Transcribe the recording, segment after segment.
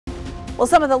Well,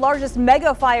 some of the largest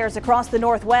mega fires across the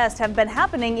Northwest have been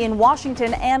happening in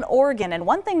Washington and Oregon. And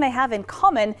one thing they have in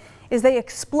common is they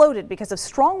exploded because of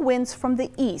strong winds from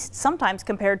the east, sometimes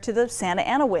compared to the Santa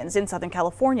Ana winds in Southern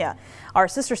California. Our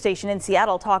sister station in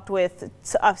Seattle talked with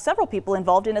several people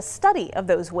involved in a study of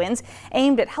those winds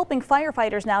aimed at helping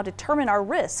firefighters now determine our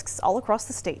risks all across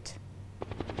the state.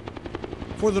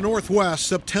 For the Northwest,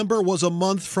 September was a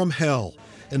month from hell.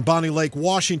 In Bonnie Lake,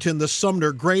 Washington, the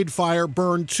Sumner grade fire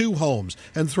burned 2 homes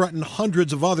and threatened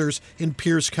hundreds of others in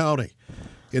Pierce County.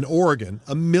 In Oregon,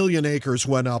 1 million acres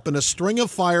went up in a string of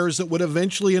fires that would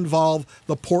eventually involve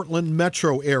the Portland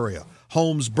metro area.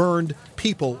 Homes burned,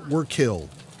 people were killed.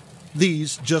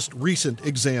 These just recent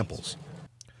examples.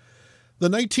 The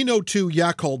 1902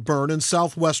 Yakult burn in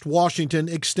southwest Washington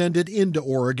extended into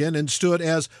Oregon and stood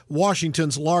as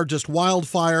Washington's largest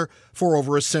wildfire for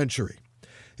over a century.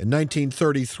 In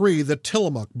 1933, the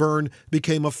Tillamook burn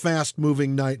became a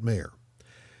fast-moving nightmare.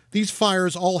 These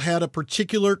fires all had a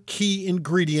particular key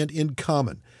ingredient in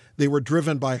common. They were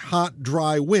driven by hot,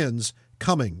 dry winds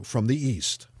coming from the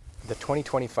east. The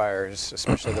 2020 fires,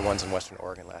 especially the ones in western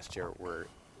Oregon last year, were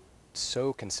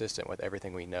so consistent with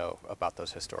everything we know about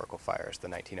those historical fires. The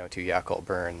 1902 Yakult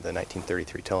burn, the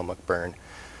 1933 Tillamook burn.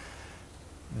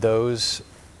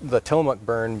 The Tillamook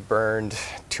burn burned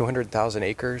 200,000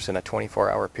 acres in a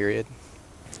 24-hour period,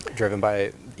 driven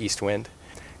by east wind,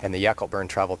 and the Yakult burn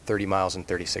traveled 30 miles in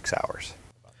 36 hours.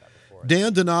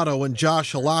 Dan Donato and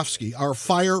Josh Halofsky are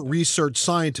fire research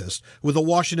scientists with the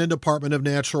Washington Department of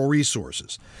Natural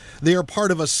Resources. They are part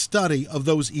of a study of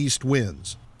those east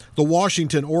winds. The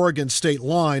Washington-Oregon state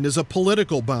line is a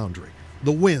political boundary.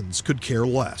 The winds could care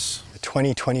less. The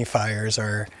 2020 fires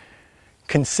are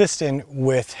consistent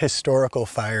with historical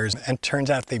fires, and turns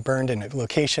out they burned in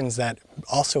locations that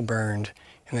also burned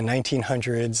in the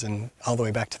 1900s and all the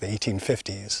way back to the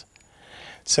 1850s.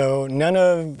 So none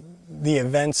of the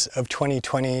events of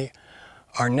 2020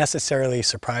 are necessarily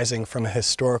surprising from a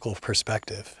historical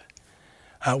perspective.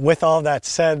 With all that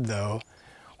said, though,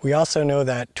 we also know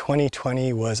that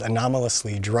 2020 was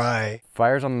anomalously dry.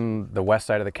 Fires on the west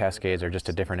side of the Cascades are just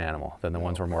a different animal than the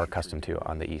ones we're more accustomed to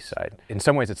on the east side. In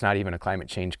some ways, it's not even a climate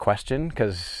change question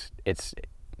because it's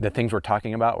the things we're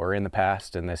talking about were in the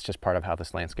past, and it's just part of how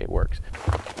this landscape works.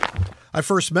 I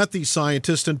first met these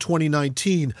scientists in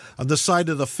 2019 on the site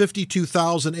of the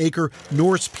 52,000-acre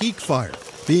Norse Peak fire,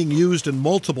 being used in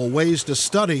multiple ways to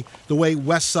study the way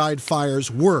west side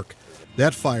fires work.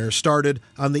 That fire started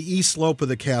on the east slope of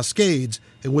the Cascades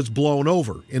and was blown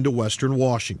over into western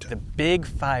Washington. The big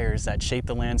fires that shape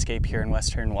the landscape here in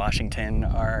western Washington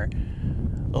are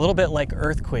a little bit like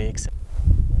earthquakes.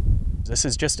 This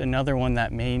is just another one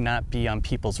that may not be on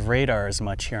people's radar as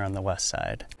much here on the west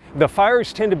side. The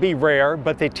fires tend to be rare,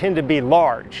 but they tend to be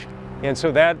large. And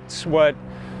so that's what,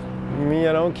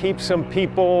 keeps some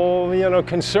people,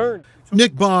 concerned.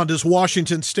 Nick Bond is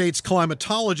Washington State's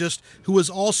climatologist who is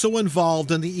also involved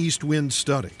in the east wind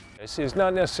study. This is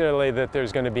not necessarily that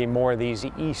there's going to be more of these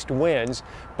east winds,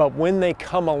 but when they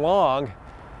come along,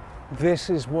 this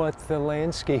is what the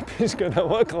landscape is going to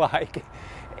look like.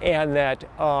 And that,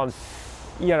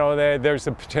 there's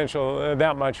the potential,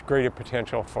 that much greater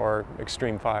potential for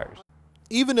extreme fires.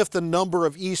 Even if the number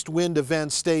of east wind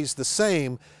events stays the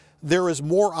same, there is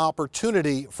more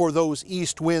opportunity for those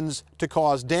east winds to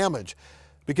cause damage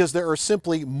because there are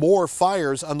simply more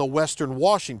fires on the western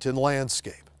Washington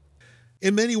landscape.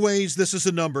 In many ways, this is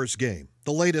a numbers game.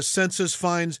 The latest census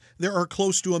finds there are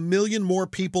close to 1 million more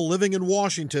people living in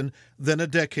Washington than a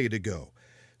decade ago.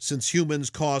 Since humans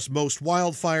caused most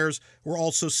wildfires, we're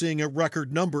also seeing a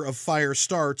record number of fire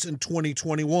starts in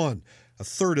 2021, a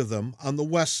third of them on the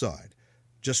west side,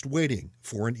 just waiting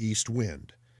for an east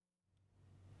wind.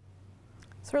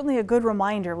 Certainly a good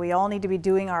reminder. We all need to be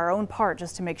doing our own part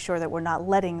just to make sure that we're not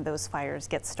letting those fires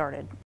get started.